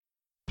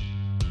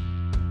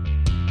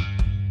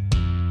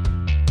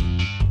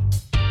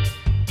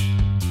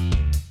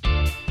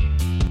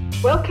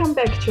Welcome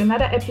back to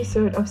another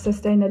episode of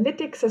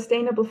Sustainalytics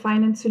Sustainable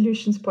Finance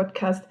Solutions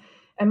podcast,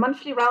 a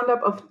monthly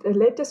roundup of the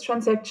latest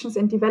transactions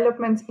and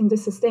developments in the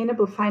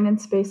sustainable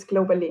finance space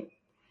globally.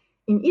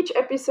 In each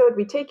episode,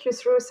 we take you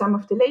through some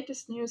of the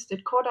latest news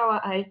that caught our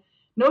eye,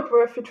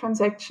 noteworthy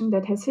transaction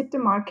that has hit the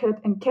market,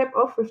 and cap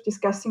off with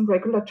discussing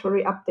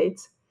regulatory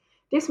updates.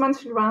 This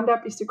monthly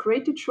roundup is the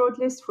curated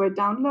shortlist for a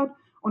download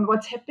on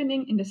what's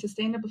happening in the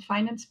sustainable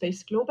finance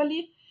space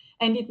globally,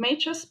 and it may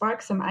just spark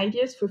some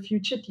ideas for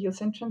future deals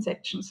and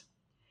transactions.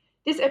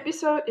 This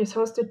episode is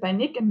hosted by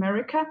Nick and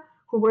Marika,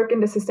 who work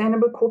in the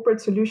Sustainable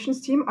Corporate Solutions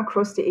team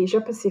across the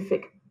Asia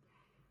Pacific.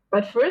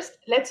 But first,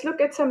 let's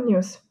look at some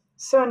news.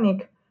 So,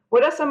 Nick,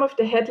 what are some of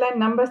the headline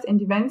numbers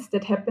and events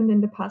that happened in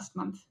the past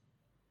month?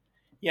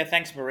 Yeah,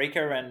 thanks,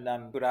 Marika,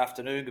 and good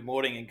afternoon, good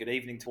morning, and good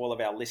evening to all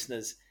of our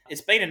listeners. It's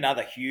been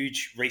another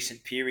huge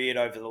recent period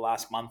over the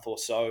last month or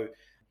so.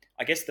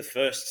 I guess the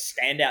first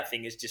standout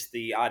thing is just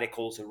the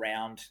articles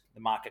around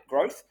the market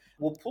growth.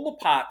 We'll pull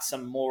apart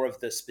some more of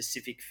the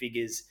specific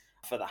figures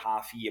for the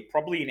half year,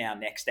 probably in our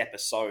next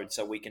episode,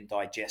 so we can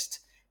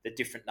digest the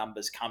different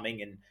numbers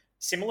coming. And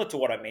similar to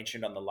what I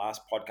mentioned on the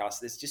last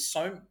podcast, there's just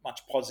so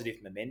much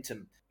positive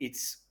momentum.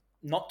 It's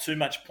not too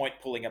much point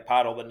pulling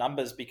apart all the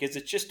numbers because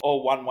it's just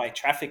all one-way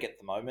traffic at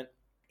the moment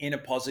in a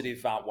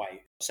positive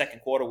way. Second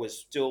quarter was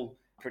still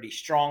pretty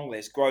strong.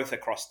 There's growth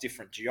across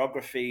different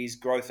geographies,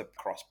 growth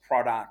across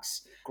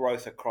products,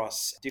 growth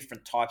across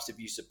different types of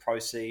use of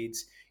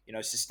proceeds.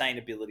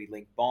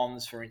 Sustainability-linked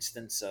bonds, for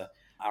instance,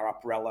 are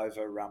up well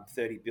over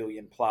 30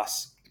 billion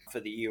plus for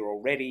the year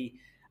already.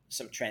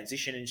 Some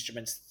transition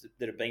instruments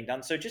that have been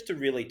done. So just a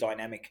really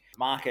dynamic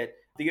market.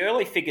 The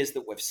early figures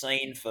that we've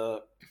seen for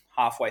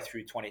halfway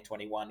through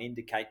 2021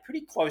 indicate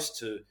pretty close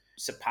to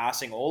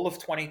surpassing all of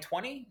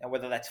 2020, and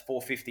whether that's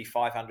 450,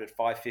 500,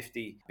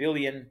 550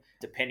 billion,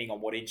 depending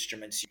on what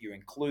instruments you're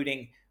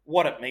including.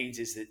 What it means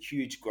is that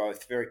huge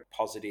growth, very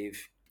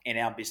positive. In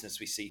our business,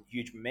 we see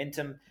huge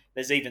momentum.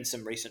 There's even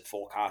some recent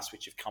forecasts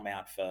which have come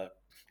out for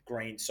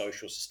green,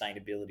 social,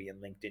 sustainability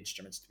and linked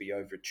instruments to be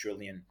over $1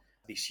 trillion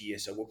this year.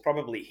 So we'll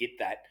probably hit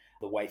that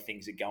the way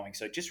things are going.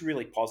 So just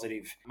really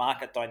positive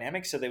market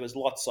dynamics. So there was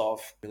lots of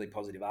really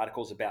positive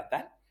articles about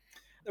that.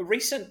 The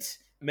recent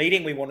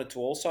meeting we wanted to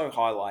also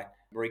highlight,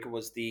 Marika,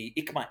 was the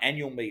ICMA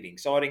annual meeting.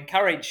 So I'd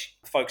encourage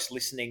folks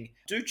listening,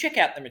 do check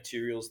out the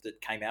materials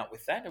that came out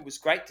with that. It was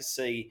great to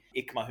see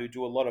ICMA, who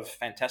do a lot of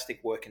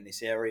fantastic work in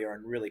this area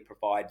and really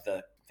provide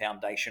the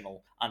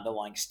foundational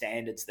underlying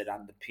standards that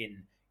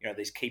underpin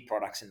these key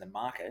products in the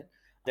market.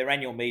 Their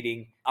annual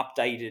meeting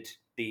updated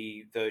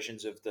the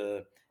versions of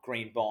the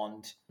green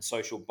bond,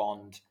 social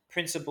bond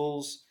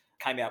principles,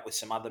 came out with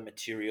some other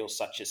materials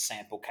such as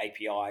sample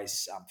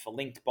KPIs for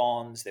linked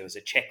bonds. There was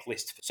a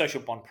checklist for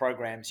social bond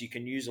programs. You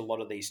can use a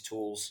lot of these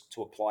tools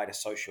to apply to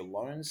social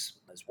loans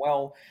as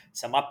well.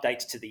 Some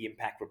updates to the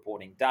impact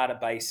reporting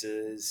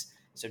databases,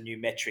 some new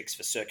metrics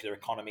for circular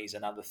economies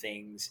and other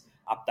things,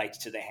 updates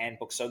to the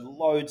handbook. So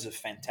loads of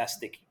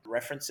fantastic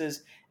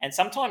references. And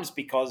sometimes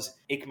because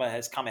ICMA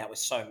has come out with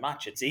so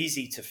much, it's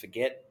easy to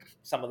forget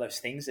some of those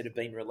things that have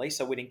been released.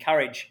 So we'd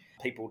encourage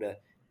people to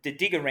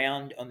dig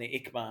around on the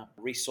ICMA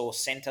Resource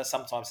Centre.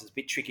 Sometimes it's a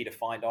bit tricky to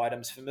find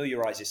items.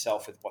 Familiarise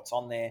yourself with what's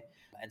on there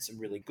and some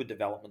really good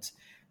developments.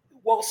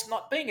 Whilst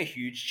not being a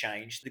huge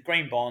change, the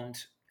green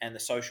bond and the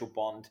social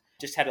bond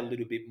just had a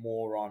little bit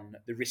more on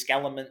the risk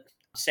element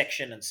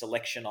section and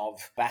selection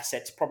of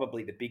assets,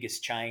 probably the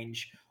biggest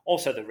change.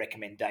 Also the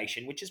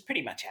recommendation, which is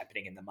pretty much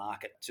happening in the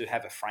market, to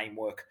have a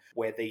framework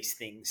where these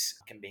things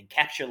can be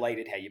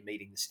encapsulated, how you're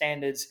meeting the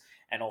standards,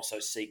 and also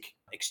seek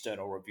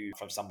external review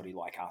from somebody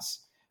like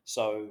us.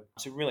 So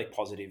some really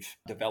positive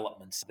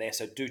developments there.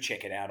 So do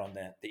check it out on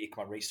the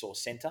ICMA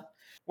Resource Centre.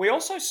 We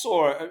also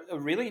saw a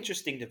really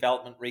interesting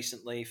development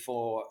recently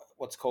for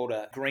what's called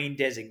a green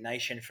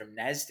designation from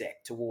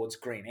NASDAQ towards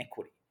green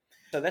equity.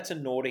 So that's a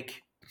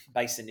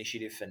Nordic-based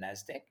initiative for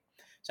NASDAQ.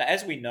 So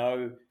as we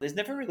know, there's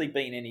never really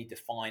been any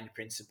defined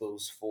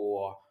principles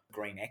for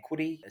green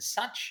equity as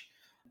such.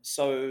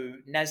 So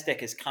NASDAQ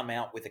has come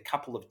out with a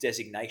couple of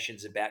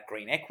designations about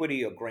green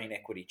equity or green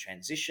equity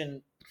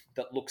transition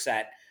that looks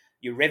at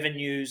your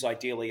revenues,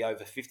 ideally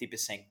over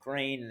 50%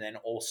 green, and then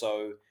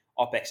also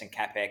OPEX and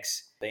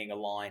CAPEX being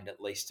aligned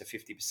at least to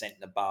 50%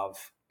 and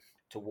above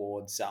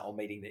towards or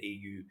meeting the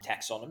EU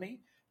taxonomy.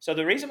 So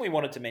the reason we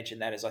wanted to mention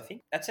that is I think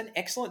that's an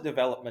excellent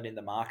development in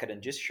the market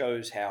and just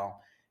shows how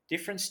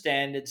different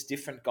standards,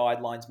 different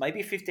guidelines,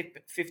 maybe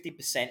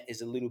 50%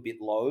 is a little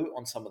bit low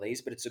on some of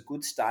these, but it's a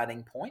good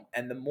starting point.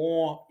 And the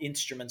more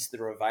instruments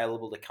that are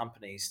available to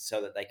companies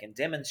so that they can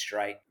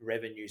demonstrate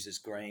revenues as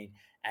green,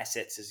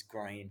 assets as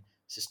green,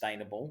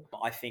 sustainable,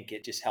 I think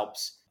it just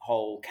helps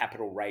whole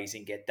capital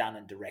raising get done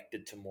and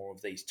directed to more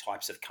of these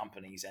types of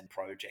companies and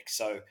projects.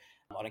 So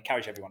I'd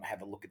encourage everyone to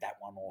have a look at that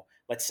one, or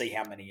let's see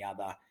how many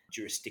other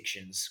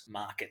jurisdictions,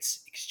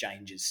 markets,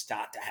 exchanges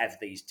start to have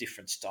these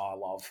different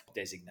style of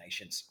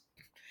designations.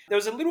 There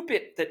was a little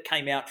bit that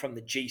came out from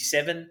the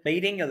G7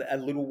 meeting a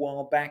little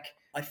while back.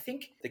 I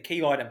think the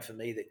key item for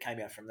me that came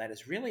out from that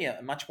is really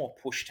a much more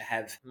push to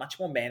have much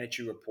more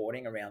mandatory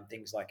reporting around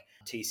things like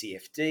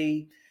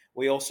TCFD.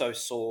 We also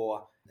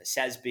saw the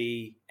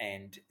SASB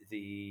and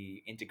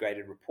the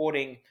Integrated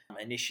Reporting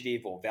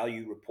Initiative or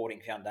Value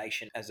Reporting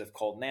Foundation, as they've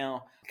called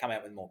now, come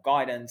out with more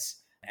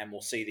guidance. And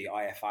we'll see the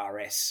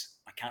IFRS,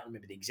 I can't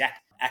remember the exact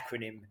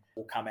acronym,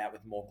 will come out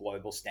with more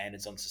global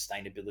standards on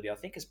sustainability, I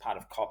think, as part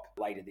of COP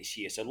later this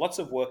year. So lots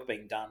of work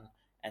being done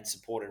and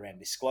supported around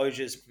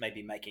disclosures,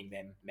 maybe making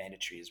them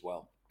mandatory as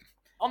well.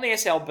 On the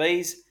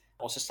SLBs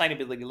or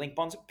sustainability linked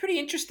bonds, pretty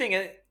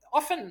interesting.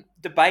 Often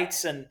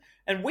debates, and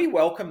we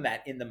welcome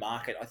that in the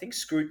market. I think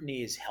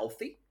scrutiny is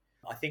healthy.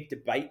 I think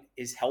debate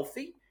is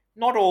healthy.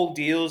 Not all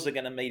deals are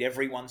going to meet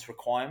everyone's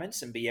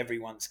requirements and be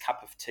everyone's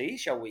cup of tea,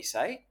 shall we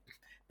say.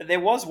 But there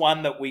was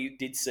one that we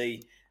did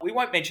see. We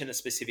won't mention the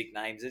specific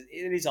names. It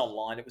is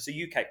online. It was a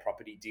UK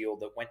property deal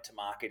that went to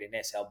market in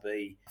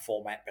SLB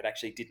format, but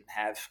actually didn't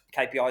have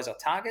KPIs or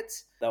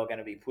targets. They were going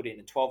to be put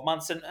in 12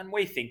 months. And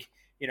we think,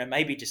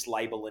 maybe just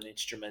label an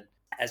instrument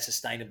as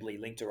sustainably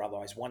linked or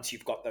otherwise once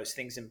you've got those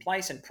things in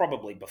place, and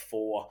probably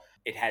before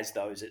it has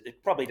those.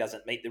 It probably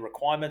doesn't meet the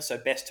requirements, so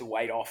best to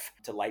wait off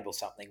to label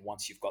something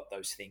once you've got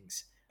those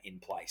things in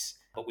place.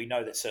 But we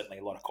know that certainly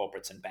a lot of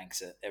corporates and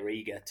banks are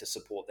eager to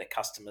support their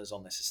customers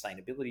on their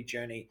sustainability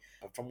journey.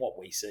 But from what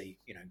we see,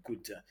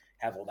 good to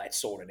have all that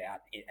sorted out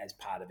as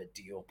part of a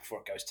deal before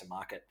it goes to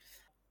market.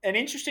 An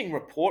interesting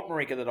report,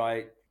 Marika, that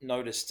I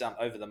noticed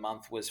over the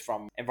month was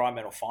from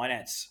Environmental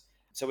Finance.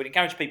 So we'd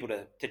encourage people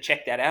to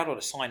check that out or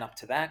to sign up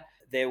to that.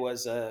 There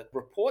was a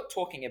report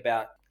talking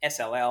about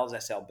SLLs,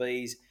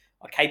 SLBs,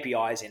 or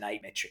KPIs in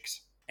 8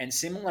 metrics. And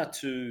similar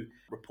to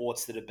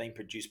reports that have been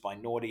produced by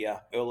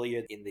Nordia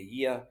earlier in the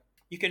year,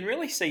 you can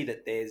really see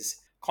that there's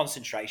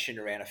concentration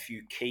around a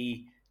few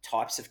key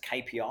types of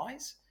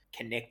KPIs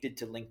connected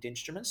to linked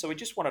instruments. So we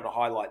just wanted to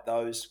highlight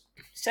those.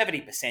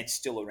 70%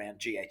 still around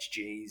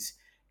GHGs,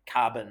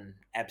 carbon,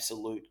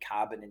 absolute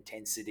carbon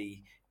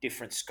intensity,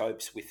 different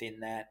scopes within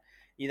that.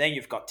 Then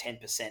you've got 10%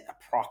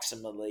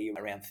 approximately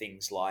around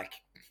things like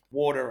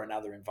water and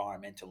other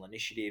environmental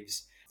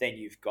initiatives. Then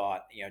you've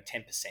got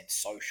 10%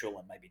 social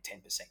and maybe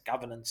 10%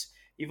 governance.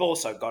 You've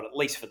also got, at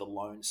least for the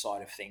loan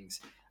side of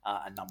things,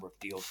 a number of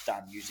deals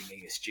done using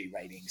ESG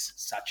ratings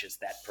such as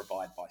that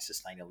provided by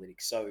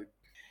Sustainalytics. So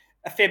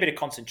a fair bit of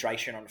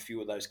concentration on a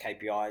few of those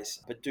KPIs,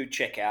 but do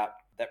check out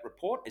that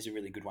report. Is a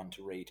really good one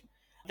to read.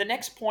 The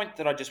next point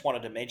that I just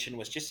wanted to mention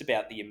was just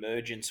about the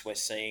emergence we're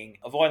seeing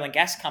of oil and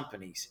gas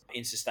companies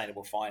in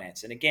sustainable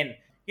finance. And again,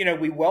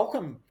 we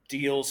welcome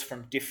deals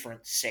from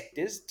different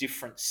sectors,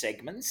 different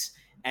segments,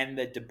 and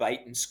the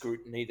debate and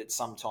scrutiny that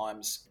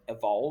sometimes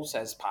evolves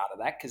as part of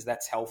that, because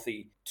that's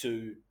healthy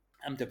to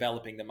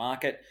developing the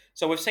market.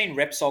 So we've seen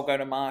Repsol go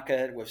to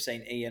market, we've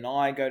seen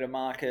E&I go to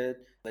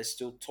market. There's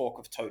still talk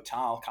of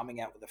Total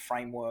coming out with a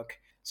framework.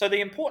 So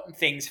the important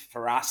things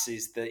for us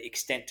is the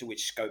extent to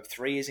which Scope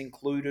 3 is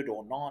included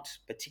or not,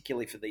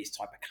 particularly for these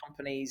type of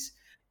companies.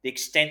 The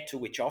extent to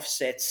which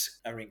offsets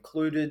are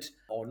included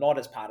or not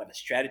as part of a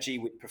strategy.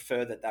 We'd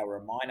prefer that they were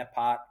a minor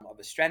part of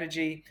a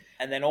strategy.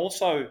 And then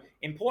also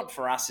important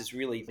for us is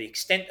really the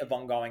extent of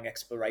ongoing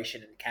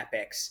exploration and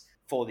CapEx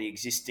for the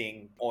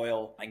existing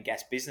oil and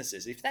gas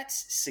businesses. If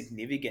that's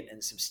significant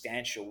and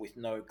substantial with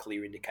no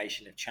clear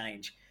indication of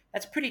change,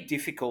 that's pretty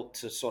difficult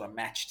to sort of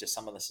match to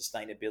some of the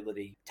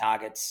sustainability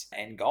targets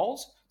and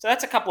goals. So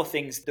that's a couple of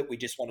things that we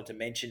just wanted to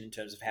mention in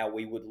terms of how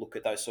we would look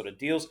at those sort of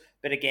deals.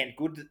 But again,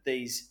 good that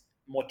these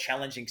more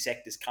challenging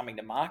sectors coming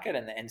to market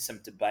and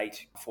some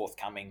debate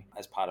forthcoming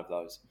as part of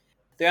those.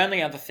 The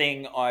only other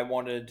thing I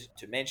wanted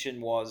to mention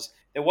was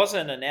there was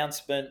an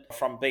announcement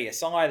from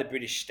BSI, the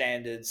British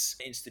Standards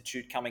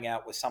Institute, coming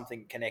out with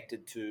something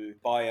connected to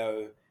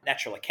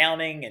natural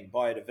accounting and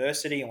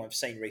biodiversity. And we've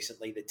seen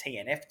recently the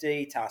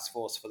TNFD, Task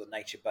Force for the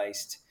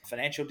Nature-Based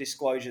Financial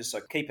Disclosures.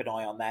 So keep an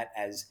eye on that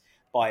as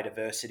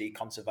biodiversity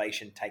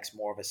conservation takes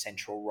more of a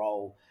central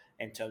role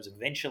in terms of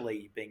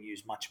eventually being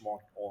used much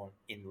more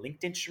in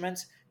linked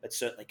instruments, but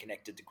certainly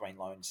connected to green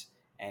loans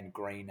and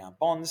green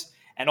bonds.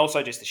 And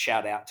also just a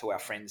shout out to our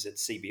friends at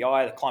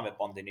CBI, the Climate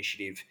Bond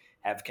Initiative,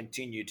 have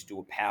continued to do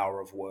a power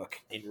of work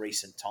in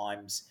recent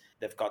times.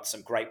 They've got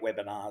some great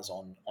webinars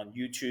on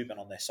YouTube and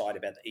on their site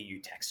about the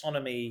EU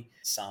taxonomy,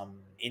 some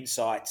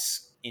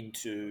insights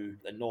into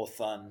the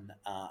Northern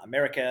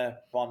America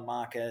bond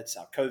markets,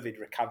 our COVID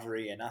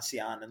recovery and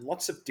ASEAN, and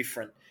lots of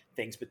different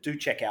things. But do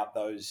check out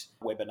those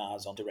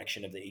webinars on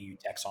direction of the EU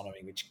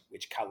taxonomy,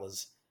 which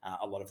covers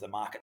a lot of the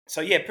market.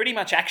 So yeah, pretty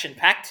much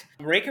action-packed,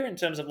 Marika, in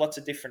terms of lots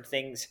of different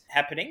things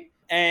happening.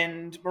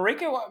 And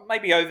Marika,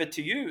 maybe over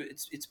to you.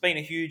 It's been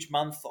a huge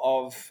month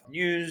of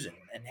news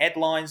and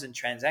headlines and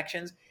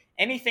transactions.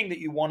 Anything that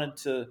you wanted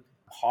to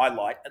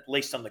highlight, at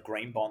least on the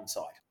green bond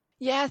side?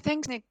 Yeah,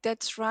 thanks, Nick.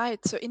 That's right.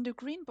 So, in the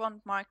green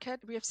bond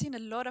market, we have seen a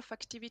lot of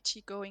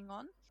activity going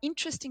on.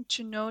 Interesting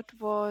to note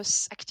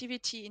was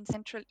activity in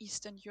Central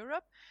Eastern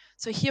Europe.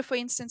 So, here, for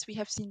instance, we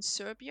have seen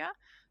Serbia.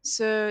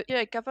 So,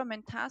 a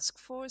government task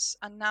force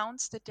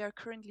announced that they are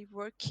currently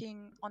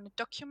working on a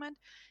document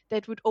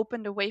that would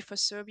open the way for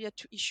Serbia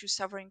to issue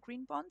sovereign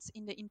green bonds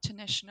in the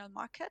international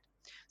market.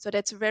 So,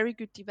 that's a very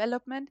good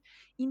development.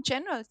 In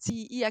general,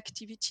 CEE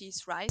activity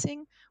is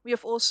rising. We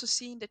have also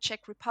seen the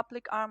Czech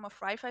Republic arm of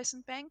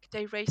Raiffeisen Bank.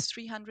 They raised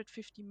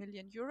 350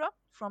 million euro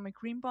from a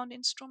green bond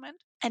instrument.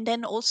 And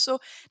then also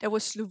there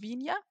was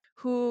Slovenia,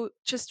 who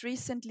just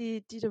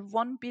recently did a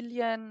 1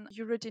 billion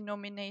euro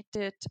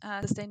denominated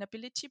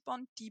sustainability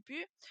bond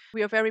debut.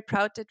 We are very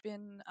proud that we've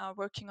been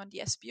working on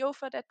the SBO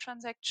for that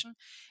transaction.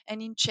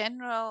 And in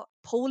general,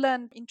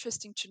 Poland,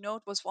 interesting to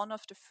note, was one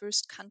of the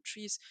first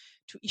countries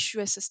to issue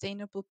a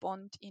sustainable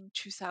bond in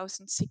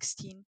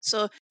 2016.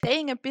 So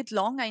staying a bit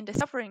longer in the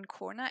sovereign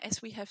corner,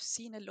 as we have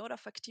seen a lot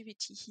of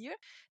activity here,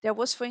 there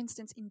was, for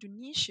instance,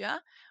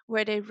 Indonesia,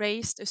 where they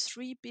raised a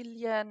 3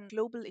 billion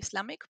global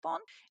Islamic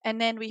bond. And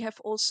then we have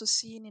also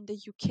seen in the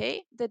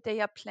UK that they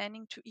are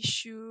planning to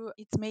issue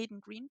its maiden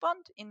green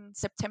bond in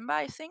September,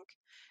 I think.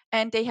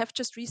 And they have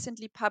just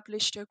recently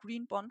published a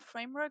green bond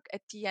framework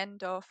at the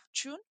end of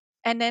June.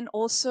 And then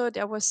also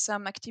there was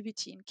some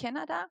activity in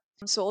Canada.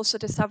 So also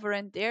the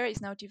sovereign there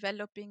is now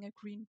developing a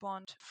green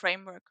bond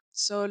framework.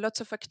 So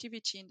lots of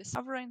activity in the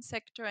sovereign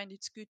sector, and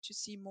it's good to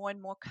see more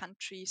and more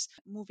countries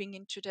moving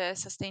into the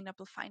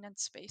sustainable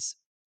finance space.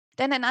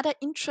 Then another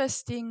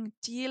interesting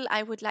deal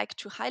I would like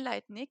to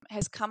highlight, Nick,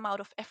 has come out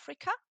of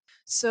Africa.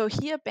 So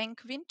here, Bank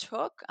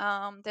Windhoek,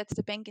 that's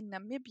the bank in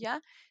Namibia,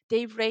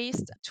 they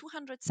raised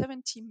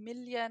 270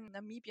 million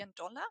Namibian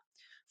dollar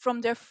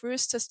from their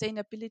first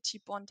sustainability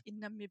bond in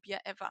Namibia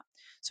ever.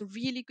 So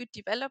really good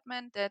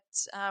development that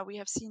we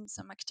have seen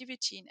some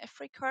activity in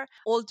Africa.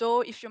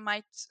 Although if you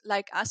might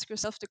like ask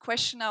yourself the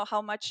question now,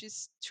 how much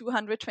is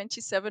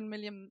 227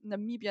 million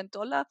Namibian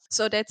dollar?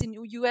 So that's in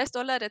US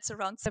dollar, that's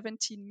around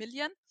 17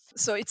 million.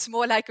 So it's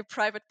more like a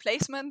private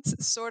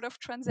placement sort of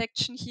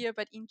transaction here,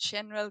 but in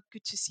general,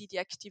 good to see the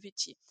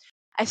activity.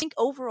 I think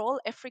overall,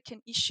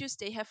 African issues,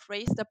 they have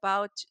raised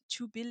about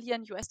 2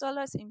 billion US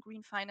dollars in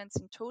green finance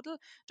in total.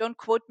 Don't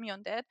quote me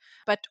on that,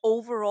 but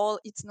overall,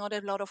 it's not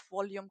a lot of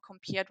volume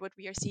compared what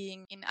we are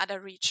seeing in other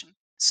regions.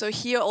 So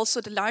here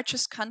also the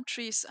largest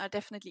countries are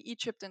definitely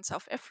Egypt and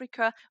South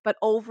Africa, but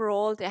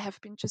overall there have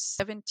been just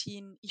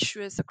 17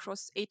 issuers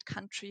across 8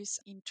 countries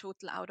in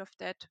total out of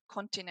that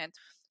continent.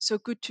 So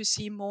good to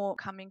see more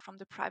coming from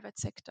the private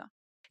sector.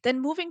 Then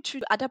moving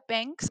to other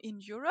banks in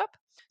Europe.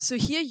 So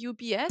here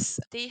UBS,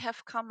 they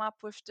have come up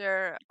with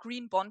their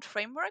green bond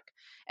framework,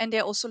 and they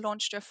also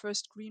launched their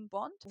first green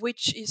bond,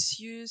 which is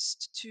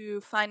used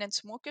to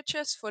finance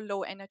mortgages for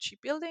low energy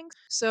buildings.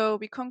 So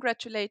we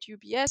congratulate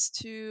UBS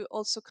to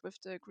also come with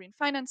the green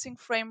financing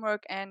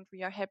framework, and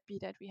we are happy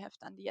that we have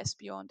done the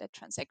SBO on that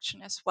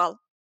transaction as well.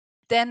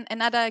 Then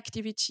another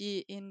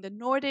activity in the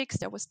Nordics,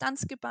 there was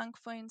Danske Bank,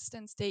 for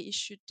instance. They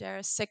issued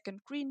their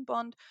second green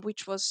bond,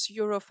 which was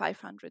euro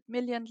 500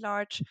 million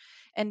large.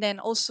 And then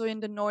also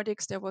in the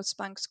Nordics, there was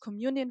Banks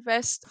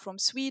Kommuninvest from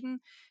Sweden.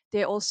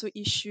 They also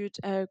issued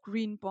a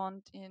green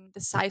bond in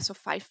the size of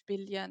 5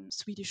 billion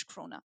Swedish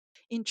krona.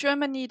 In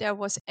Germany, there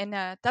was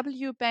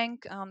NRW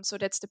Bank, so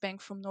that's the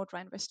bank from North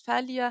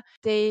Rhine-Westphalia.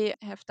 They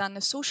have done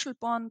a social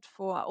bond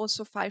for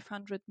also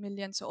 500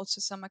 million, so also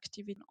some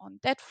activity on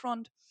that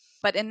front.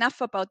 But enough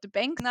about the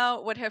bank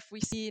now. What have we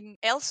seen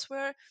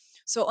elsewhere?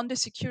 So on the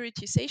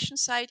securitization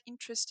side,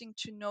 interesting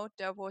to note,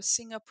 there was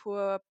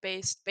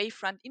Singapore-based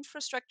Bayfront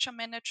Infrastructure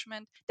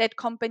Management. That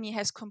company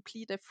has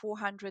completed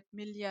 400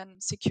 million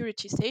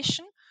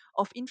securitization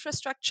of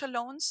infrastructure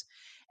loans.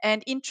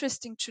 And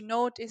interesting to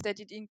note is that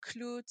it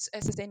includes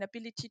a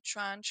sustainability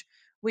tranche,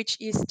 which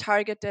is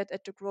targeted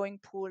at the growing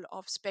pool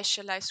of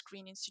specialized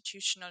green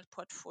institutional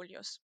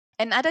portfolios.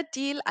 Another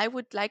deal I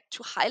would like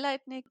to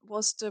highlight, Nick,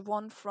 was the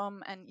one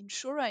from an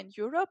insurer in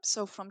Europe,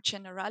 so from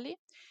Generali.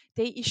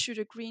 They issued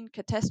a green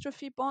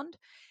catastrophe bond.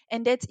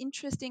 And that's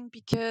interesting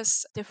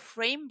because the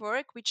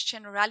framework which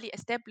Generali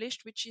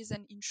established, which is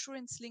an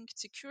insurance linked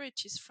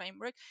securities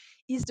framework,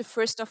 is the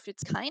first of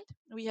its kind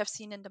we have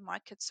seen in the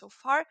market so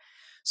far.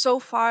 So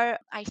far,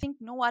 I think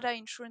no other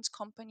insurance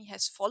company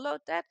has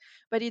followed that,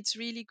 but it's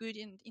really good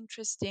and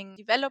interesting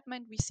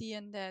development we see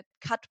in the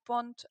cat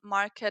bond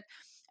market.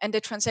 And the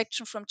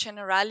transaction from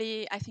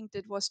Generali, I think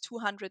that was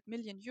 200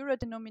 million euro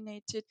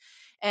denominated,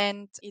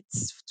 and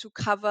it's to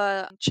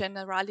cover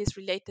Generali's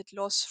related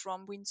loss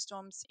from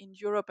windstorms in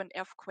Europe and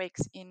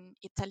earthquakes in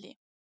Italy.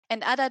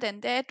 And other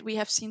than that, we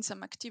have seen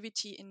some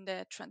activity in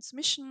the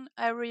transmission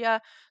area.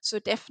 So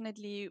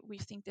definitely we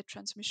think the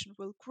transmission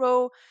will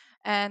grow,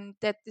 and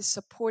that is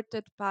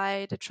supported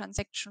by the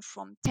transaction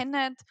from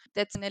Tenet.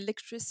 That's an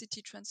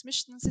electricity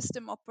transmission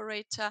system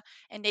operator,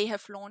 and they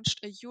have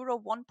launched a euro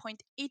 1.8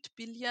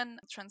 billion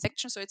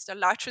transaction. So it's the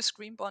largest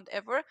green bond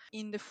ever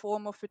in the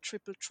form of a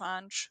triple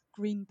tranche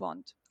green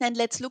bond. And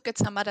let's look at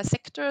some other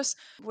sectors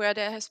where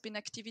there has been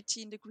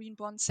activity in the green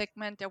bond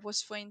segment. There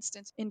was, for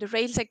instance, in the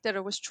rail sector,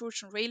 there was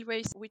Georgian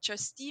Railways, which are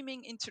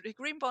steaming into the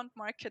green bond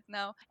market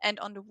now. And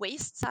on the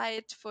waste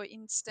side, for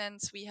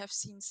instance, we have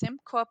seen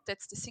Sembcorp,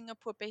 that's the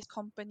Singapore-based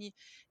company,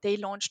 they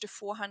launched a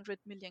 400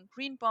 million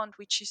green bond,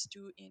 which is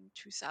due in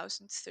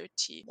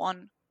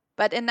 2031.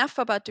 But enough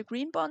about the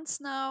green bonds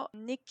now.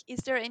 Nick, is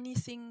there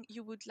anything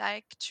you would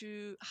like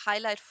to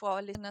highlight for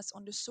our listeners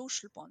on the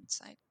social bond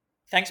side?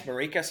 Thanks,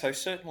 Marika. So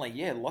certainly,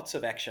 yeah, lots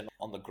of action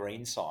on the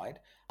green side.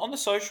 On the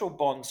social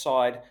bond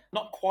side,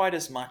 not quite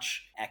as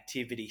much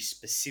activity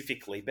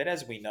specifically, but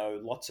as we know,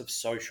 lots of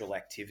social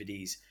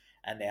activities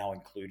are now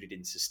included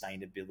in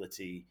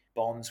sustainability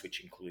bonds,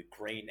 which include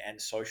green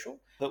and social.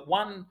 But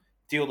one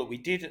deal that we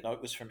did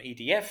note was from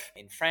EDF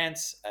in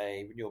France,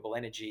 a renewable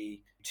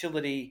energy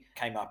utility,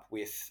 came up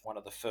with one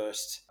of the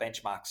first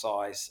benchmark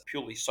size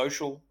purely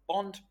social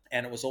bond,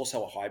 and it was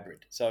also a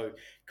hybrid. So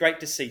great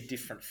to see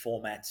different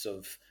formats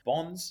of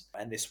bonds,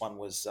 and this one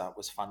was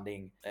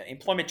funding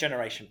employment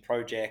generation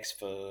projects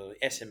for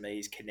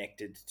SMEs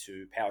connected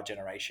to power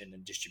generation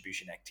and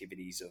distribution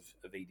activities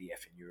of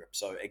EDF in Europe.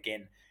 So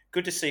again,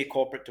 good to see a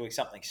corporate doing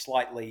something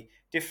slightly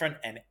different,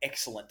 and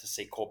excellent to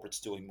see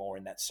corporates doing more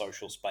in that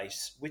social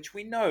space, which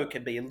we know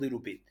can be a little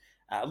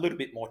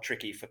bit more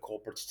tricky for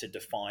corporates to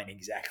define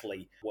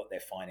exactly what they're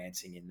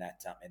financing in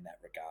that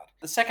regard.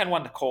 The second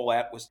one to call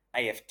out was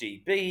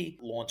AFDB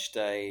launched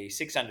a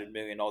 600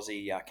 million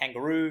Aussie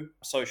kangaroo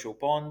social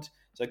bond.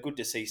 So good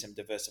to see some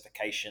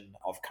diversification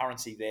of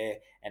currency there,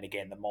 and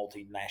again the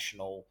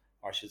multinational,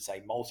 or I should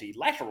say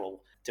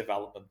multilateral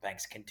development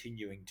banks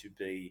continuing to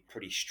be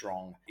pretty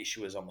strong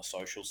issuers on the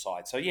social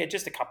side. So yeah,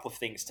 just a couple of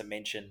things to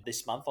mention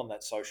this month on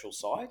that social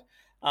side.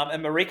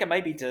 And Marika,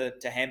 maybe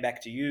to hand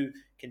back to you,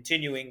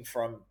 continuing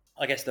from,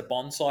 I guess, the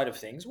bond side of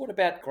things, what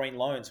about green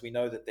loans? We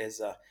know that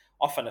there's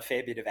often a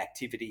fair bit of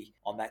activity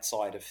on that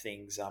side of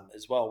things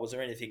as well. Was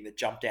there anything that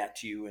jumped out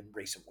to you in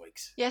recent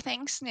weeks? Yeah,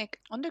 thanks, Nick.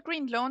 On the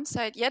green loan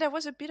side, yeah, there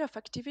was a bit of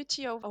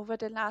activity over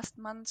the last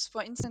months.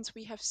 For instance,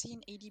 we have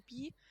seen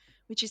ADB,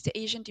 which is the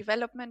Asian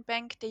Development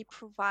Bank. They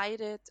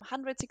provided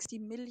 160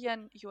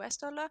 million US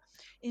dollar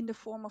in the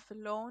form of a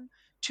loan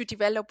to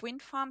develop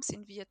wind farms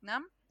in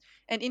Vietnam.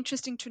 And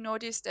interesting to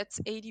notice that's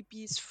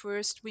ADB's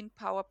first wind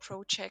power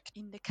project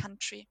in the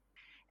country.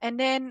 And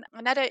then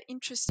another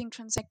interesting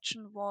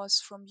transaction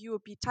was from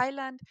UOB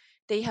Thailand.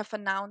 They have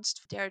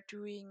announced they're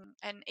doing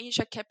an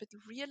Asia Capital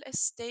real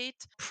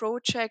estate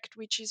project,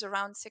 which is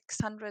around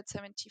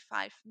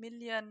 675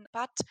 million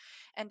baht.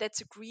 And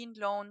that's a green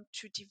loan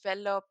to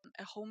develop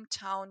a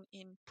hometown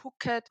in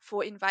Phuket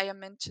for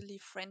environmentally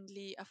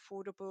friendly,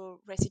 affordable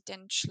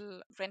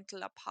residential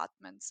rental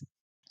apartments.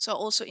 So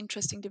also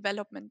interesting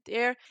development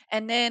there.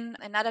 And then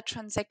another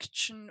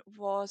transaction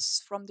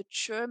was from the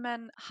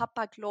German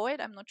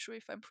Hapag-Lloyd. I'm not sure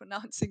if I'm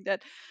pronouncing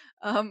that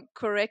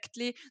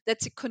correctly.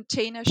 That's a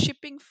container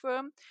shipping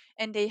firm,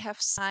 and they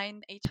have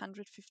signed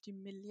 850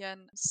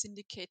 million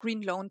syndicate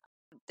green loan.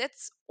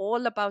 That's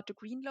all about the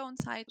green loan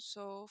side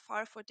so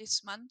far for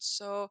this month.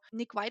 So,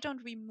 Nick, why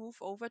don't we move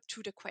over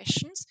to the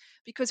questions?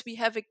 Because we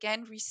have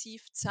again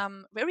received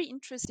some very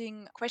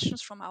interesting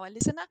questions from our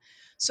listener.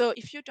 So,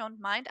 if you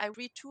don't mind, I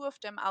read two of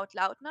them out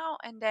loud now,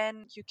 and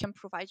then you can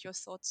provide your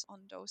thoughts on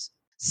those.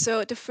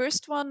 So, the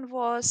first one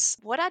was,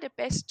 what are the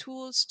best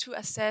tools to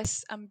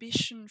assess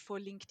ambition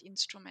for linked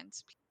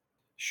instruments?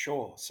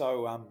 Sure.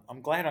 So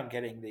I'm glad I'm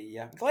getting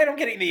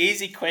the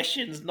easy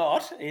questions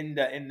not in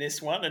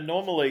this one. And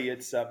normally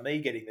it's me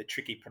getting the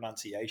tricky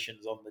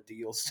pronunciations on the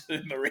deals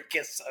too,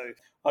 Marika. So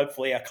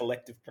hopefully our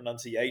collective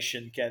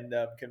pronunciation can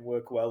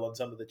work well on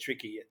some of the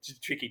tricky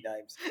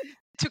names.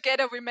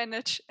 Together we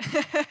manage.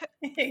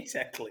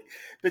 Exactly.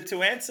 But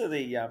to answer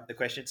the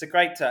question, it's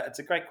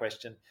a great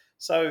question.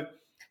 So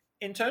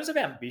in terms of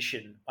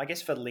ambition, I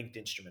guess for linked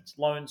instruments,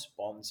 loans,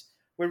 bonds,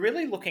 we're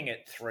really looking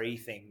at three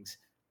things: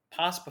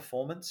 past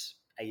performance.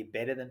 Are you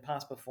better than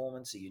past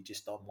performance? Are you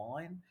just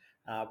online?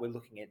 We're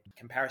looking at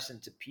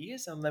comparison to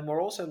peers, and then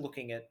we're also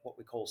looking at what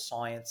we call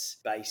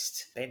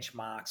science-based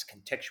benchmarks,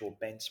 contextual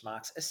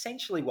benchmarks.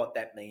 Essentially, what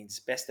that means,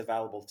 best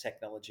available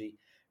technology.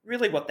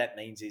 Really, what that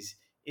means is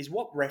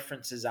what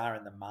references are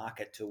in the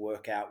market to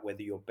work out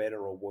whether you're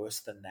better or worse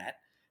than that,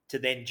 to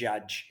then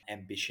judge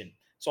ambition.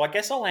 So I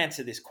guess I'll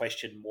answer this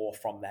question more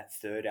from that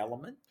third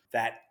element,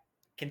 that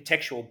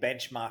contextual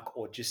benchmark,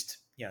 or just,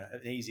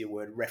 an easier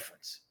word,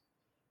 reference.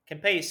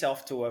 Compare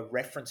yourself to a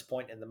reference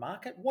point in the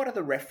market. What are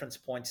the reference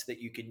points that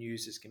you can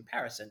use as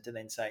comparison to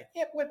then say,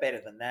 yep, we're better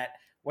than that.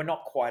 We're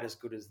not quite as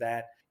good as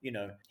that.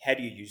 How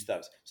do you use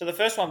those? So the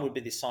first one would be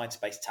the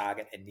Science-Based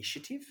Target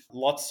Initiative.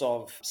 Lots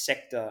of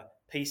sector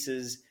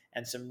pieces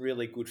and some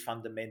really good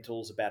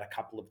fundamentals about a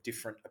couple of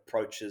different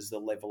approaches, the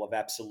level of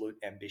absolute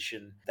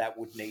ambition that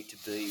would need to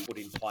be put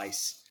in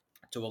place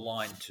to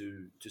align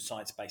to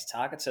science-based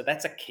targets. So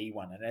that's a key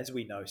one. And as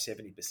we know,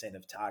 70%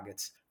 of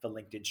targets for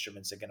linked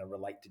instruments are going to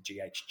relate to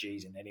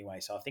GHGs in any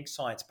way. So I think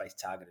science-based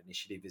target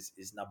initiative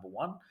is number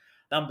one.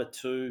 Number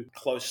two,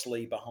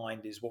 closely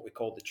behind, is what we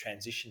call the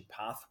Transition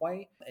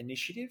Pathway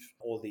Initiative,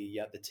 or the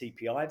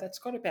TPI. That's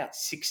got about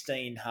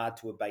 16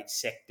 hard-to-abate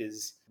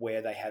sectors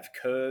where they have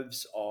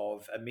curves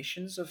of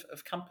emissions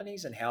of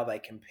companies and how they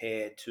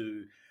compare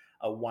to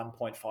a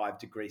 1.5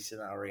 degree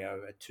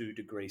scenario, a 2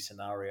 degree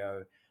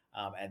scenario,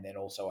 and then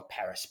also a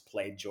Paris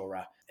pledge or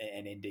an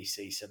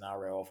NDC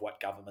scenario of what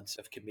governments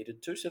have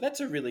committed to. So that's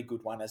a really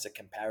good one as a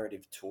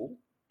comparative tool.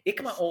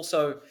 ICMA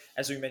also,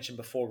 as we mentioned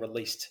before,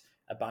 released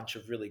a bunch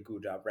of really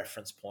good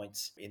reference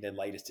points in their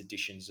latest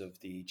editions of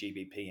the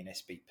GBP and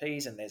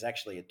SPTs, and there's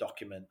actually a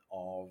document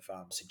of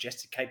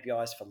suggested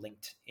KPIs for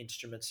linked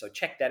instruments. So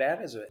check that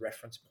out as a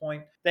reference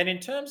point. Then in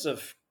terms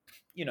of,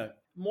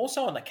 more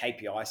so on the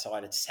KPI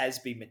side, it's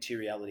SASB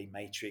materiality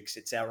matrix.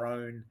 It's our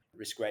own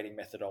risk rating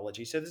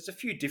methodology. So there's a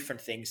few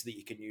different things that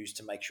you can use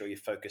to make sure you're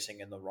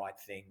focusing on the right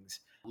things.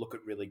 Look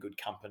at really good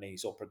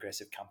companies or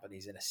progressive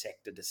companies in a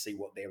sector to see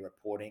what they're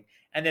reporting,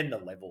 and then the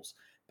levels.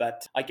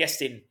 But I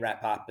guess in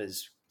wrap up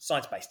is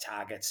science-based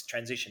targets,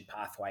 transition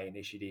pathway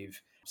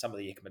initiative, some of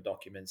the ICMA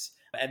documents,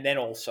 and then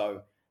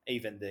also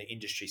even the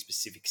industry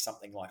specific,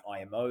 something like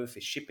IMO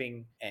for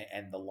shipping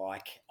and the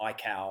like,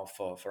 ICAO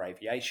for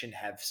aviation,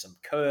 have some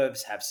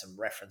curves, have some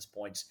reference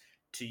points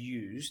to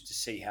use to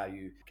see how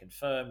you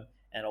confirm,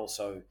 and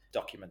also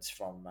documents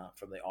from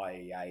the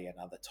IEA and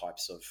other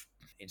types of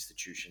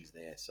institutions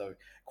there. So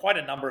quite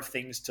a number of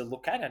things to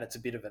look at, and it's a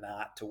bit of an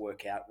art to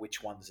work out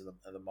which ones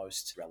are the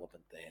most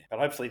relevant there. But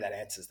hopefully that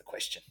answers the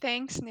question.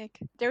 Thanks, Nick.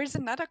 There is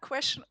another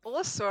question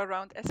also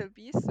around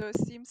SLB, so it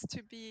seems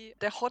to be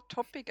the hot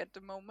topic at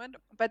the moment.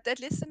 But that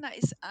listener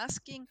is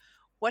asking,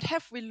 what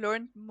have we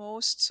learned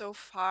most so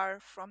far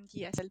from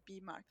the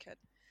SLB market?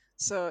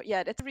 So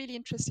yeah, that's a really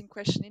interesting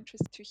question.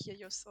 Interested to hear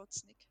your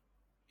thoughts, Nick.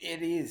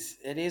 It is.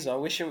 It is. I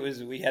wish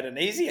we had an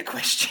easier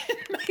question.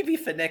 Maybe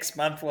for next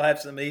month we'll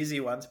have some easy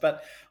ones.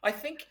 But I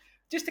think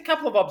just a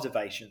couple of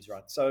observations,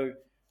 right? So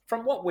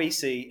from what we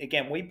see,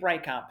 again, we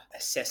break up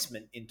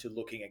assessment into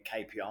looking at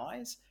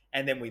KPIs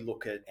and then we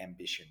look at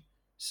ambition.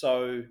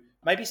 So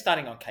maybe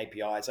starting on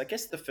KPIs, I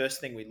guess the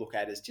first thing we look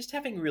at is just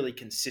having really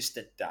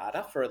consistent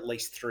data for at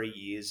least 3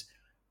 years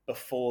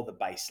before the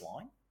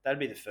baseline. That'd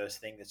be the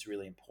first thing that's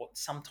really important.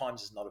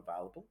 Sometimes it's not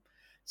available.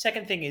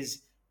 Second thing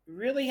is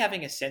really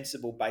having a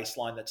sensible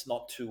baseline that's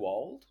not too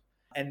old.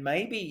 And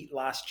maybe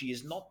last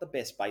year's not the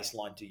best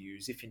baseline to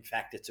use if, in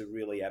fact, it's a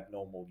really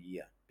abnormal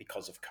year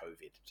because of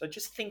COVID. So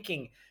just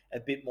thinking a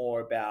bit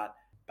more about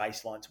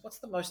baselines. What's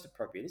the most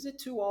appropriate? Is it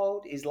too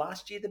old? Is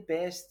last year the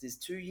best? Is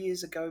 2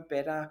 years ago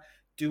better?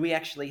 Do we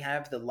actually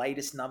have the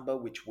latest number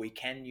which we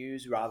can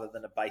use rather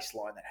than a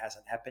baseline that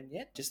hasn't happened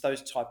yet? Just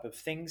those type of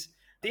things.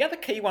 The other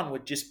key one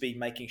would just be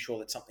making sure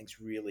that something's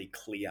really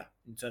clear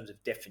in terms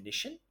of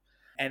definition,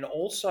 and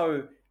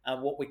also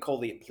what we call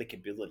the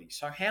applicability.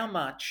 So how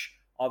much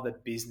of a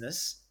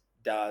business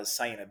does,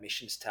 say, an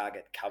emissions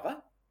target cover,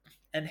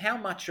 and how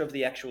much of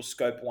the actual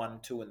scope 1,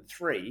 2, and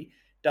 3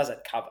 does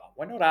it cover?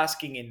 We're not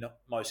asking in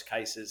most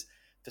cases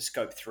for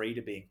scope 3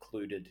 to be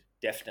included,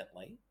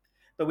 definitely,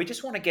 but we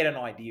just want to get an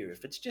idea.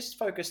 If it's just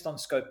focused on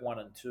scope 1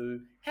 and 2,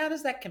 how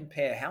does that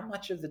compare? How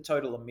much of the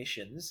total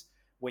emissions,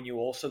 when you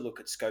also look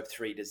at scope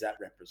 3, does that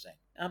represent?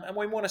 And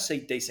we want to see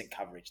decent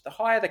coverage. The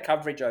higher the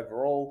coverage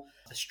overall,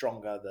 the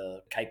stronger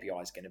the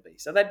KPI is going to be.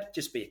 So that'd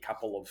just be a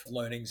couple of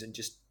learnings, and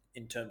just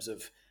in terms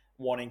of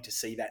wanting to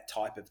see that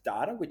type of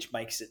data, which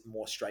makes it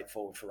more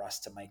straightforward for us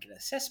to make an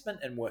assessment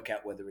and work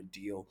out whether a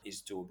deal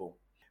is doable.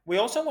 We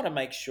also want to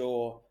make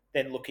sure,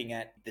 then looking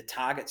at the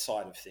target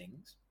side of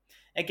things,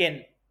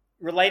 again,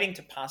 relating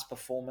to past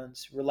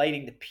performance,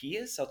 relating to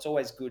peers. So it's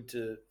always good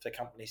for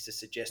companies to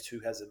suggest who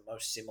has the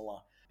most similar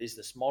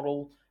business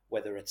model,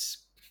 whether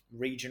it's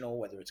regional,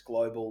 whether it's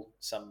global,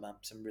 some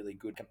really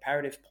good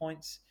comparative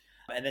points.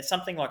 And then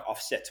something like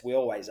offsets, we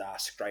always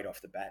ask straight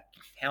off the bat,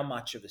 how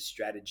much of a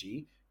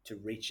strategy to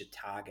reach a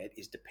target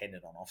is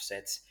dependent on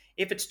offsets?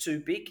 If it's too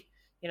big,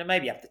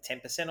 maybe up to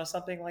 10% or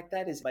something like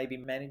that is maybe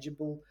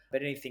manageable.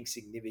 But anything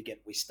significant,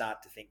 we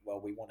start to think,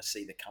 well, we want to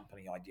see the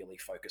company ideally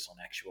focus on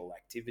actual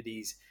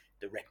activities,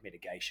 direct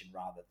mitigation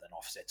rather than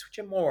offsets, which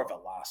are more of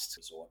a last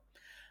resort.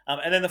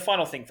 And then the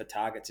final thing for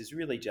targets is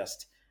really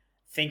just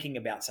thinking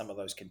about some of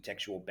those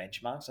contextual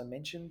benchmarks I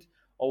mentioned.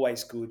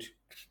 Always good,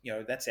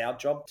 that's our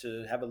job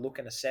to have a look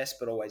and assess,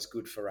 but always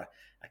good for a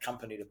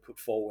company to put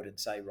forward and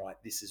say, right,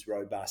 this is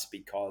robust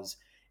because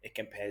it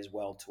compares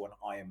well to an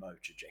IMO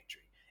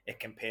trajectory. It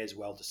compares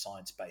well to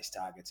science-based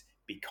targets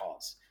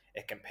because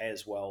it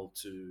compares well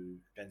to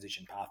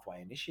transition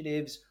pathway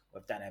initiatives.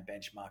 We've done our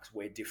benchmarks.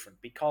 We're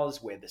different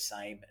because we're the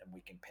same and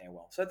we compare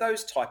well. So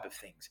those type of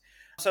things.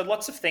 So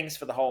lots of things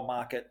for the whole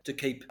market to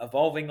keep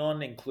evolving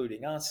on,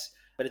 including us.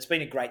 But it's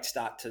been a great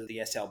start to the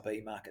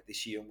SLB market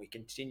this year, and we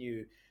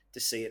continue to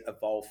see it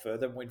evolve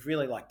further. And we'd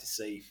really like to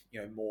see,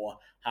 more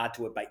hard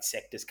to abate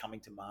sectors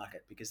coming to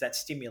market, because that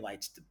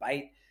stimulates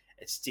debate,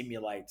 it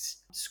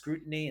stimulates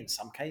scrutiny in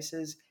some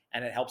cases,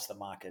 and it helps the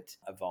market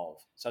evolve.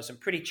 So some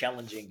pretty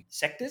challenging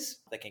sectors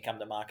that can come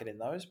to market in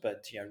those,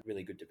 but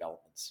really good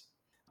developments.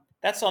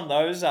 That's on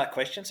those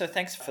questions. So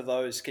thanks for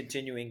those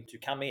continuing to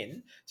come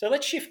in. So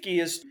let's shift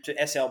gears to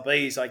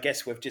SLBs. I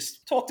guess we've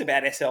just talked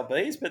about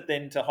SLBs, but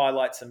then to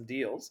highlight some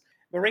deals.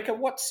 Marika,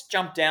 what's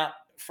jumped out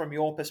from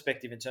your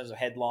perspective in terms of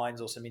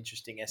headlines or some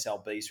interesting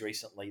SLBs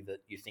recently that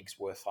you think is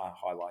worth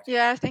highlighting?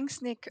 Yeah,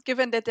 thanks, Nick.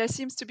 Given that there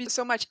seems to be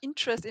so much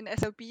interest in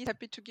SLB,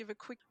 happy to give a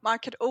quick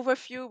market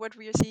overview what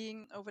we are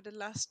seeing over the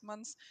last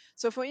months.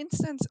 So, for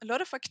instance, a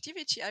lot of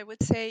activity, I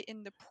would say,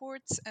 in the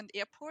ports and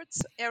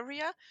airports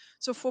area.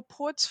 So, for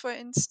ports, for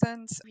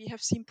instance, we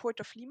have seen Port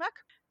of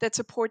Limak. That's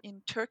a port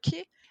in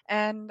Turkey,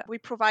 and we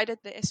provided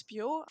the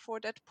SPO for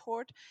that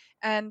port,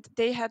 and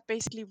they had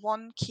basically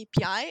one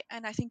KPI,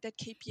 and I think that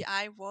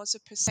KPI was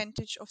a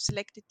percentage of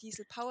selected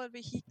diesel power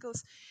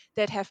vehicles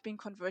that have been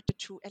converted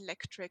to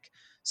electric.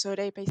 So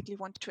they basically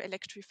wanted to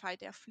electrify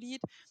their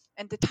fleet.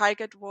 And the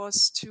target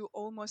was to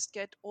almost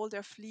get all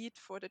their fleet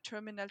for the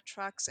terminal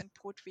trucks and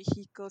port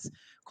vehicles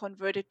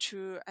converted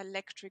to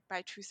electric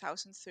by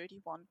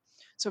 2031.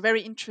 So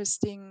very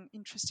interesting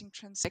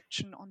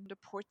transaction on the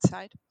port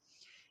side.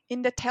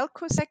 In the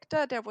telco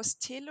sector, there was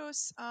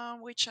Telus,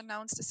 which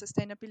announced a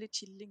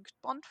sustainability-linked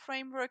bond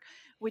framework,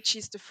 which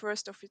is the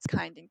first of its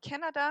kind in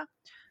Canada.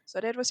 So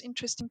that was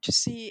interesting to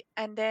see.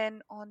 And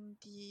then on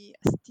the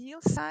steel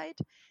side,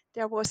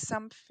 there was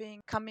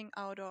something coming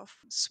out of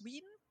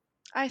Sweden,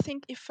 I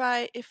think, if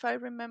I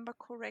remember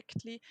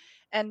correctly,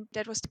 and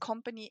that was the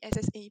company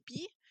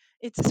SSAB.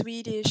 It's a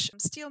Swedish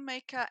steel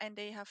maker, and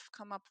they have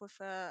come up with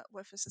a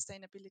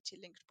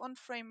sustainability-linked bond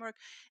framework.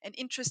 And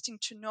interesting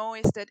to know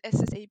is that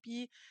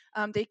SSAB,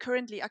 they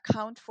currently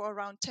account for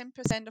around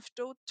 10% of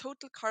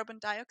total carbon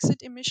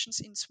dioxide emissions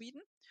in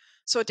Sweden.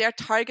 So their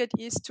target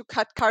is to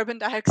cut carbon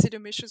dioxide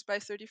emissions by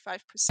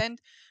 35%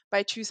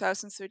 by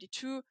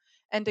 2032,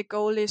 and the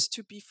goal is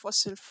to be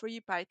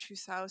fossil-free by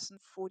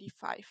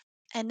 2045.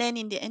 And then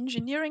in the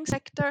engineering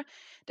sector,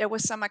 there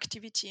was some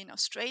activity in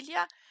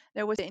Australia.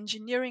 There was the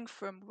engineering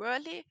firm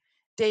Worley.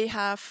 They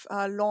have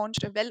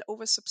launched a well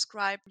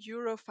oversubscribed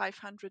Euro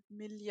 500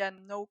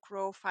 million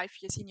no-grow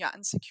 5-year senior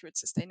unsecured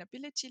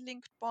sustainability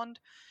linked bond.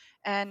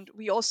 And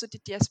we also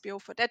did the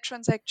SBO for that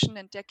transaction,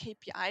 and their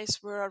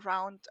KPIs were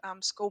around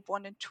scope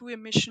 1 and 2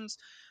 emissions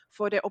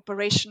for the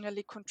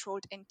operationally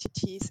controlled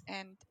entities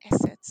and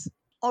assets.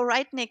 All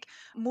right, Nick,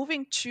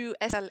 moving to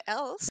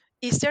SLLs,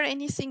 is there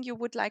anything you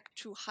would like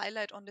to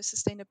highlight on the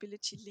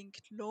sustainability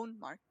linked loan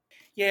market?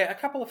 Yeah, a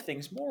couple of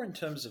things more in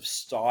terms of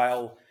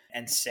style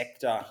and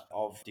sector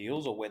of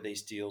deals or where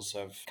these deals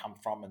have come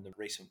from in the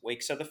recent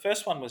weeks. So the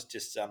first one was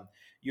just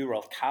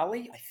Ural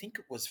Kali. I think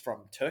it was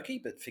from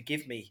Turkey, but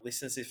forgive me,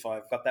 listeners, if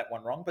I've got that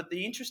one wrong. But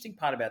the interesting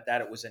part about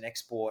that, it was an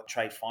export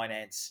trade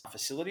finance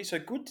facility. So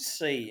good to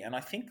see. And I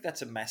think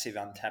that's a massive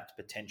untapped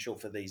potential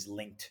for these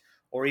linked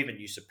or even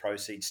use of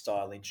proceeds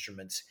style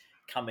instruments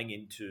coming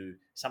into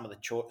some of the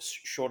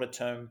shorter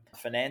term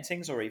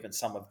financings or even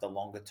some of the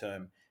longer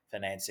term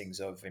financings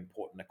of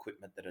important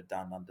equipment that are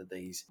done under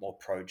these more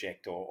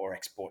project or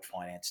export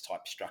finance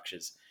type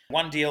structures.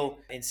 One deal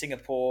in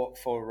Singapore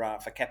for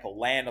capital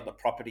land on the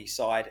property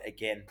side.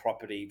 Again,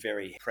 property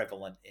very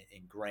prevalent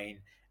in green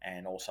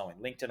and also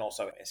in linked and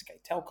also SK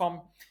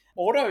Telecom.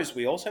 Autos,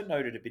 we also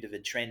noted a bit of a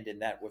trend in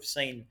that we've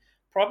seen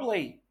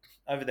probably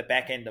over the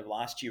back end of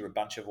last year, a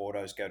bunch of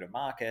autos go to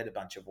market, a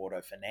bunch of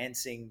auto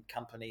financing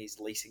companies,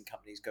 leasing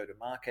companies go to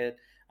market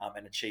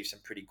and achieve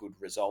some pretty good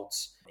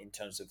results in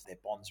terms of their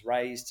bonds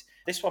raised.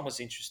 This one was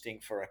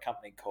interesting for a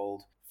company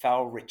called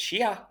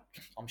Falrichia.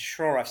 I'm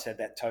sure I've said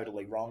that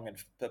totally wrong, and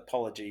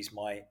apologies,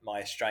 my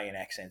Australian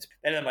accent's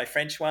better than my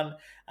French one.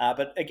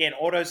 But again,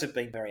 autos have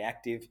been very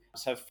active.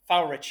 So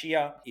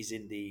Falrichia is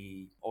in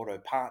the auto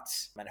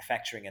parts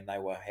manufacturing, and they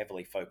were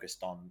heavily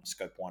focused on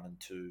scope 1 and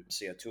 2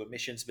 CO2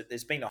 emissions. But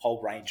there's been a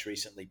whole range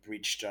recently,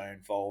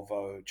 Bridgestone,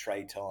 Volvo,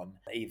 Traton,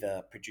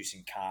 either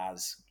producing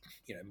cars,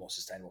 more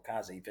sustainable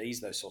cars, EVs,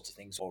 those sorts of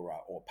things,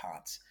 or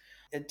parts.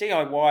 A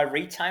DIY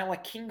retailer,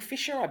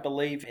 Kingfisher, I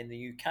believe, in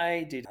the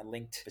UK, did a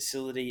linked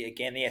facility.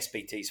 Again, the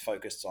SPT is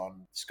focused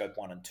on scope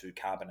 1 and 2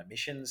 carbon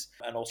emissions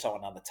and also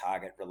another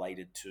target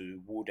related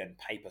to wood and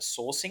paper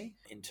sourcing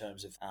in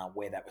terms of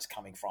where that was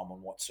coming from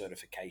and what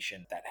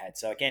certification that had.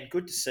 So again,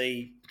 good to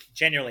see.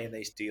 Generally in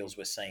these deals,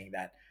 we're seeing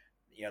that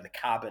the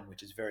carbon,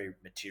 which is very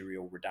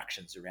material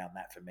reductions around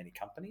that for many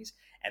companies,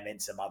 and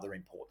then some other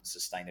important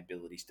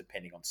sustainabilities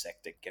depending on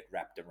sector get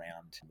wrapped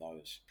around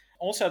those.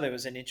 Also, there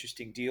was an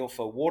interesting deal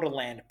for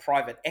Waterland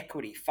Private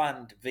Equity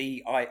Fund,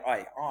 VIII,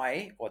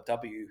 or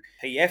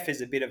WPF is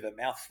a bit of a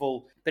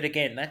mouthful. But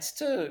again, that's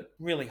to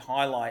really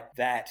highlight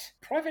that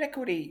private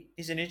equity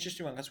is an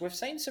interesting one because we've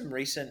seen some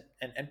recent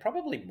and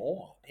probably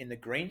more in the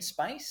green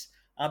space,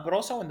 but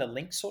also in the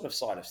linked sort of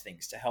side of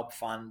things to help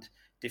fund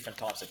different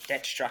types of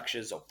debt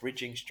structures or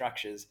bridging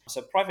structures.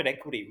 So private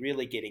equity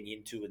really getting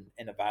into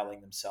and availing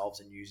themselves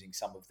and using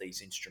some of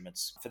these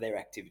instruments for their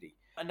activity.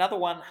 Another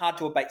one, hard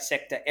to abate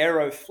sector,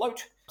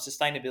 Aeroflot,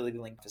 sustainability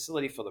linked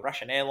facility for the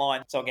Russian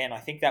airline. So again, I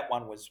think that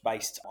one was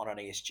based on an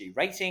ESG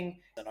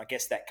rating. And I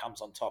guess that comes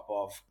on top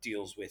of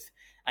deals with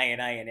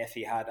ANA and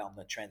Etihad on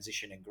the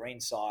transition and green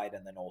side,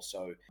 and then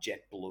also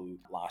JetBlue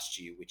last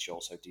year, which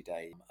also did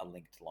a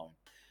linked loan.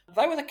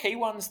 They were the key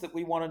ones that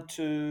we wanted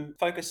to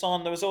focus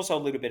on. There was also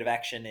a little bit of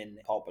action in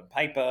pulp and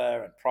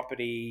paper and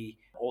property,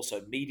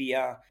 also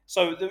media.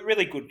 So the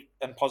really good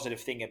and positive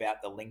thing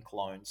about the link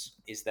loans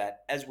is that,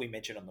 as we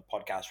mentioned on the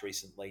podcast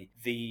recently,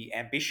 the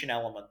ambition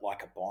element,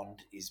 like a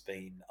bond, is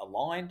being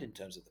aligned in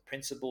terms of the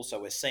principle.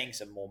 So we're seeing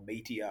some more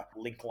media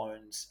link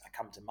loans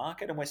come to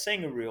market, and we're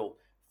seeing a real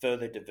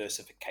further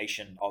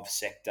diversification of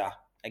sector.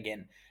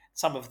 Again,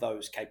 some of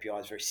those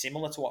KPIs very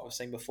similar to what we've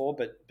seen before,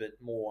 but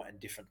more and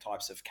different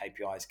types of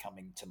KPIs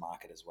coming to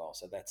market as well.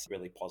 So that's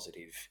really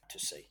positive to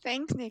see.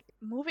 Thanks, Nick.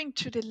 Moving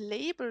to the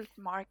labeled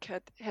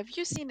market, have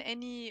you seen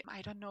any,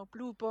 I don't know,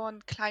 blue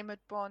bond, climate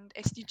bond,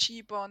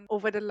 SDG bond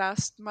over the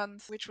last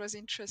month, which was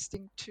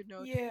interesting to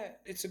note? Yeah,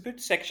 it's a good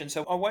section.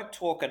 So I won't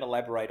talk and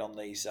elaborate on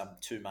these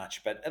too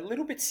much, but a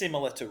little bit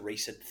similar to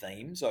recent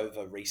themes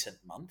over recent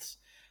months.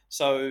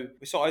 So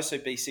we saw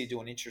OCBC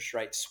do an interest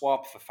rate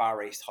swap for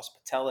Far East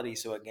hospitality.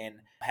 So again,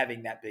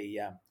 having that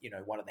be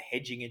one of the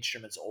hedging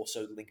instruments,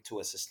 also linked to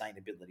a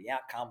sustainability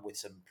outcome with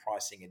some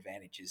pricing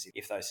advantages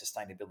if those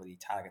sustainability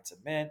targets are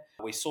met.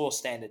 We saw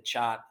Standard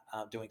Chart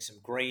doing some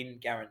green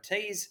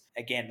guarantees.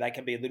 Again, they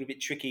can be a little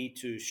bit tricky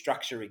to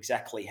structure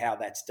exactly how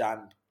that's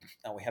done.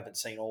 We haven't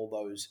seen all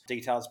those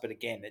details, but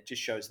again, it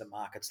just shows the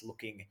market's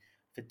looking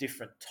for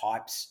different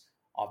types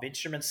of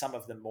instruments, some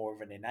of them more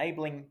of an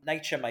enabling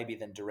nature, maybe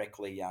than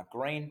directly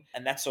green.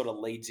 And that sort of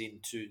leads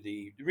into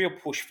the real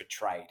push for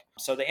trade.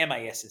 So the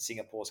MAS in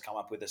Singapore has come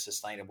up with a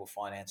sustainable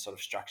finance sort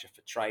of structure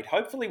for trade.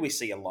 Hopefully we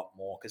see a lot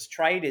more, because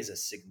trade is a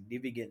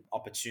significant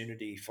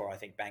opportunity for, I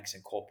think, banks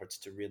and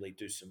corporates to really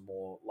do some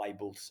more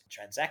labelled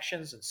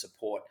transactions and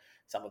support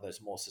some of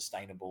those more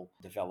sustainable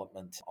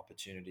development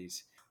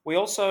opportunities. We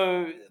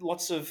also,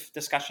 lots of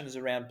discussions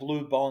around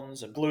blue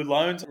bonds and blue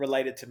loans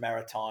related to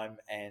maritime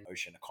and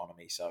ocean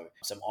economy. So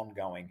some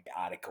ongoing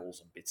articles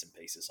and bits and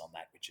pieces on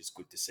that, which is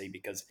good to see,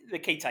 because the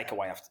key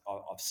takeaway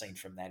I've seen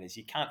from that is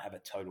you can't have a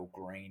total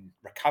green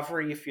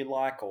recovery, if you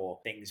like, or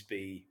things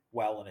be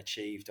well and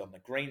achieved on the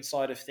green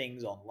side of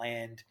things on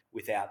land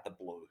without the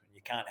blue.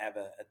 You can't have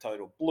a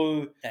total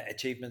blue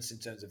achievements in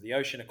terms of the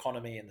ocean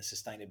economy and the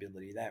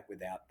sustainability of that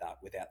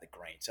without the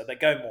green. So they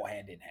go more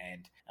hand in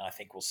hand. And I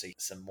think we'll see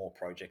some more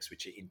projects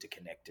which are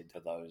interconnected for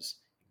those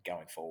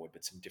going forward,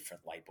 but some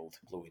different labeled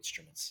blue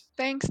instruments.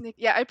 Thanks, Nick.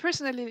 Yeah, I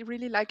personally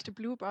really like the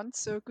blue bond,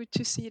 so good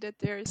to see that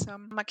there is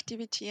some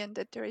activity and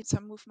that there is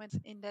some movement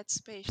in that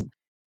space.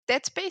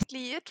 That's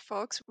basically it,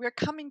 folks. We're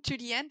coming to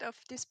the end of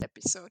this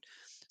episode.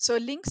 So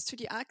links to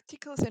the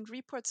articles and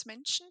reports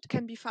mentioned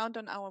can be found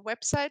on our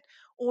website,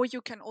 or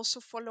you can also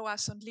follow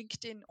us on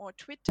LinkedIn or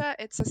Twitter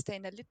at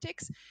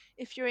Sustainalytics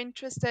if you're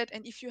interested.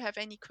 And if you have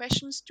any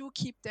questions, do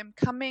keep them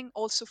coming.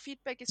 Also,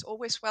 feedback is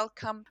always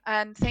welcome.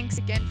 And thanks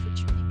again for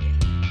tuning